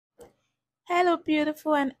Hello,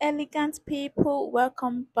 beautiful and elegant people.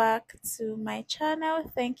 Welcome back to my channel.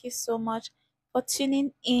 Thank you so much for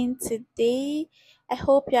tuning in today. I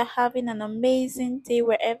hope you're having an amazing day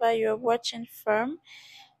wherever you're watching from.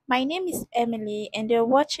 My name is Emily, and you're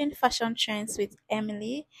watching Fashion Trends with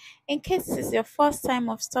Emily. In case this is your first time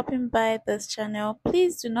of stopping by this channel,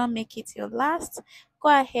 please do not make it your last. Go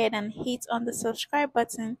ahead and hit on the subscribe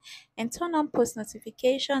button and turn on post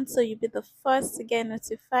notifications so you'll be the first to get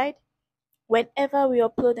notified whenever we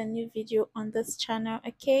upload a new video on this channel.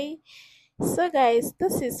 Okay, so guys,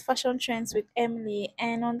 this is Fashion Trends with Emily,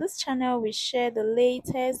 and on this channel we share the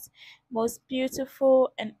latest, most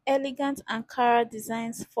beautiful and elegant Ankara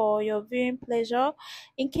designs for your viewing pleasure.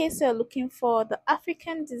 In case you're looking for the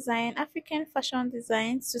African fashion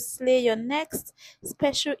designs to slay your next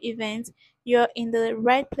special event, you're in the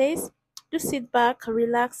right place. Do sit back,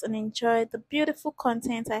 relax and enjoy the beautiful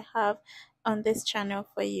content I have on this channel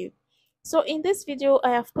for you. So in this video,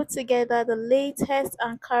 I have put together the latest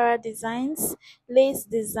Ankara designs, lace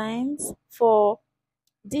designs for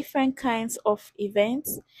different kinds of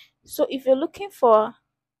events. So if you're looking for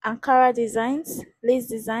Ankara designs, lace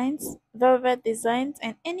designs, velvet designs,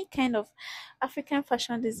 and any kind of African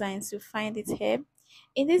fashion designs, you'll find it here.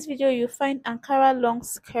 In this video, you'll find Ankara long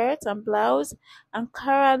skirts and blouse,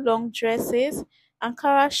 Ankara long dresses,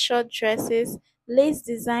 Ankara short dresses, lace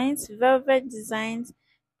designs, velvet designs,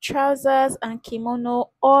 trousers and kimono,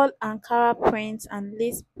 all Ankara prints and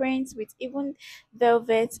lace prints with even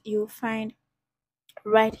velvet you'll find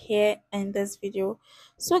right here in this video.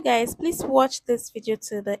 So guys, please watch this video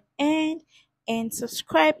to the end and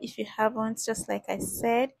subscribe if you haven't, just like I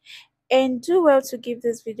said, and do well to give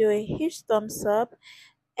this video a huge thumbs up.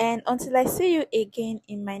 And until I see you again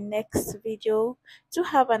in my next video, do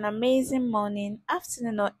have an amazing morning,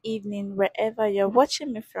 afternoon or evening wherever you're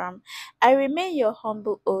watching me from. I remain your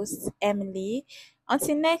humble host, Emily.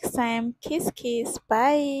 Until next time, kiss kiss,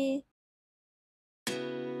 bye.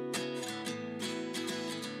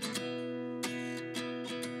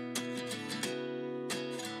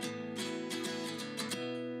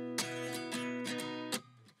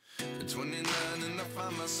 At 29 and I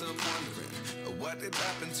find myself wondering what did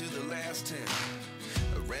happen to the last 10.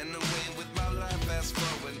 I ran away with my life, fast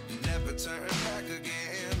forward, never turn back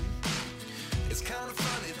again. It's kind of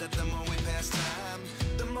funny that the more we pass time,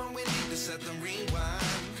 the more we need to set them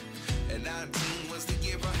rewind. And 19 was the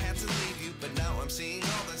year I had to leave you, but now I'm seeing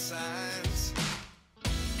all the signs.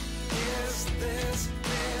 Is this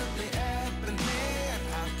really happening?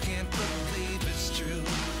 I can't believe it's true.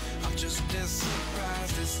 I'm just as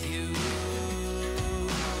surprised as you.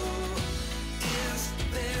 Is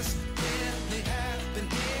this really happening?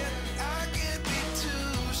 I can't be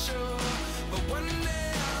too sure, but one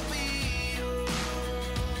day I'll be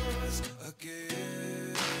yours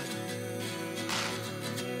again.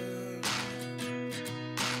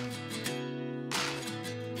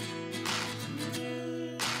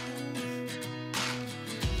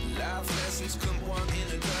 Life lessons come one in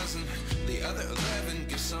a dozen. The other 11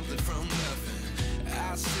 give something from nothing.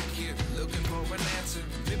 I sit here looking for an answer.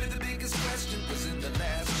 Maybe the biggest question was in the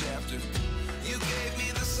last chapter. You gave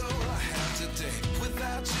me the soul I have today.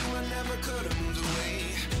 Without you I never could have moved away.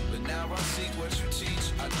 But now I see what you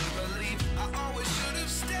teach. I do believe I always should have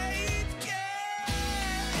stayed.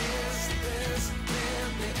 Yeah. Is this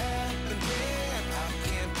really happening? I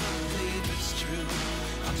can't believe it's true.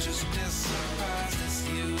 I'm just as surprised as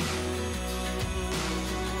you.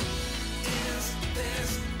 Is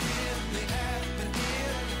this really happening?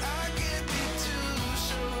 I can't be too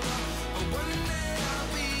sure, but one day I'll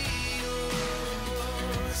be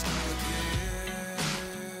yours again.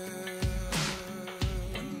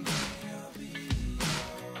 One day I'll be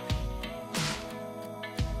One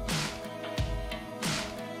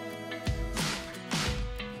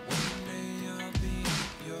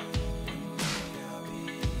day I'll be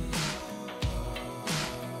yours.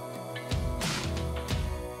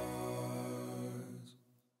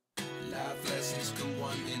 Life lessons come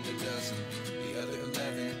one in a dozen. The other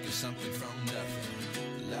 11 give something from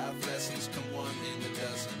nothing. Life lessons come one in a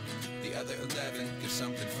dozen. The other 11 give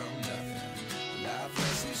something from nothing. Life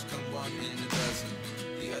lessons come one in a dozen.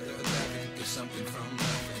 The other 11 give something from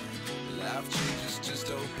nothing. Life changes just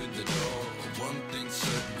open the door. One thing's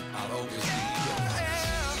certain, I'll always be yours.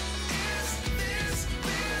 Is this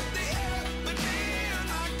really happening?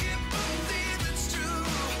 I can't believe it's true.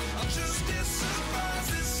 I'm just as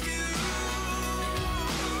surprised as you.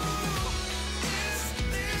 Is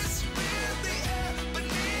this really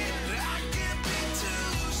happening? I can't be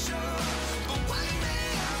too sure, but one day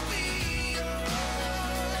I'll be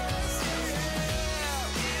yours.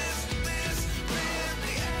 Is this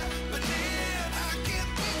really happening?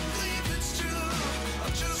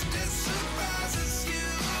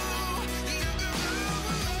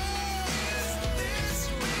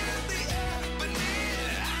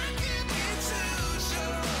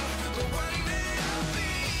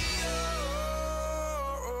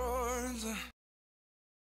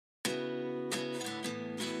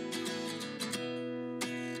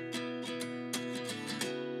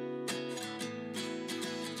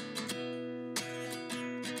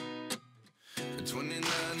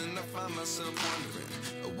 find myself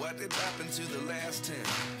wondering what did happen to the last 10.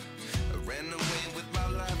 I ran away with my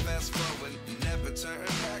life, fast forward, never turn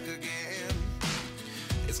back again.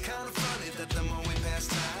 It's kind of funny that the more we pass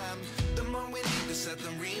time, the more we need to set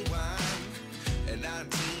them rewind. And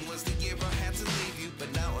 19 was the year I had to leave you,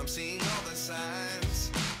 but now I'm seeing all the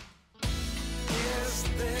signs. Is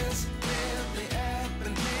this really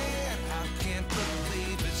happening? I can't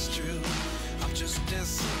believe it's true. I'm just as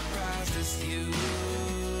surprised as you.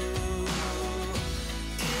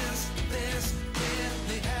 Is this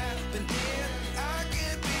really happening? I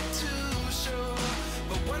can't be too sure,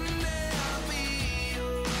 but one day I'll be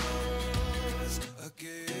yours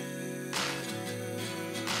again.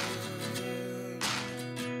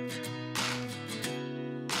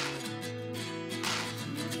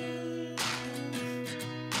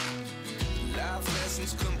 Life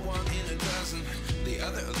lessons come one in a dozen. The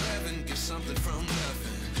other 11 give something from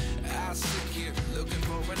nothing. I sit here looking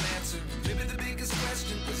for an answer. Maybe the biggest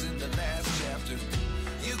question was in the last chapter.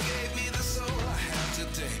 You gave me the soul I have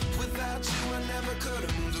today. Without you I never could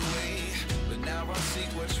have moved away. But now I see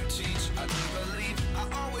what you teach. I do believe I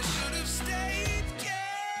always should have stayed.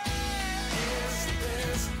 Yeah. Is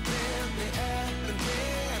this really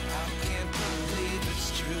happening? I can't believe it's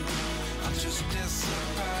true. I'm just as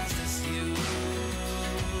surprised as you.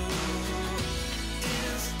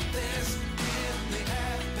 Is this really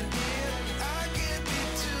happening? I can't be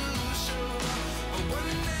too sure, but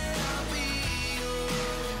one day I'll be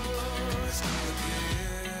yours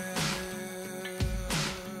again.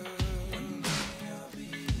 One day I'll be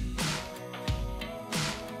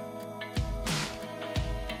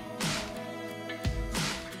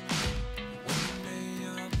One day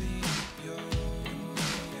I'll be yours.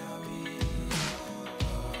 One day I'll be yours.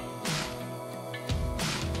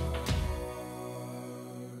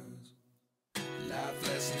 Life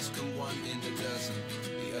lessons come one in a dozen.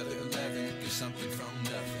 The other 11 give something from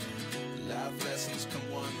nothing. Life lessons come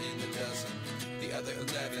one in a dozen. The other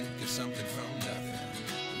 11 give something from nothing.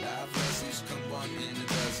 Life lessons come one in a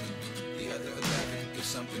dozen. The other 11 give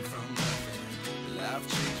something from nothing. Life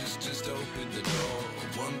changes, just open the door.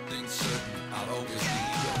 One thing's certain, I'll always be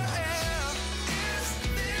yours.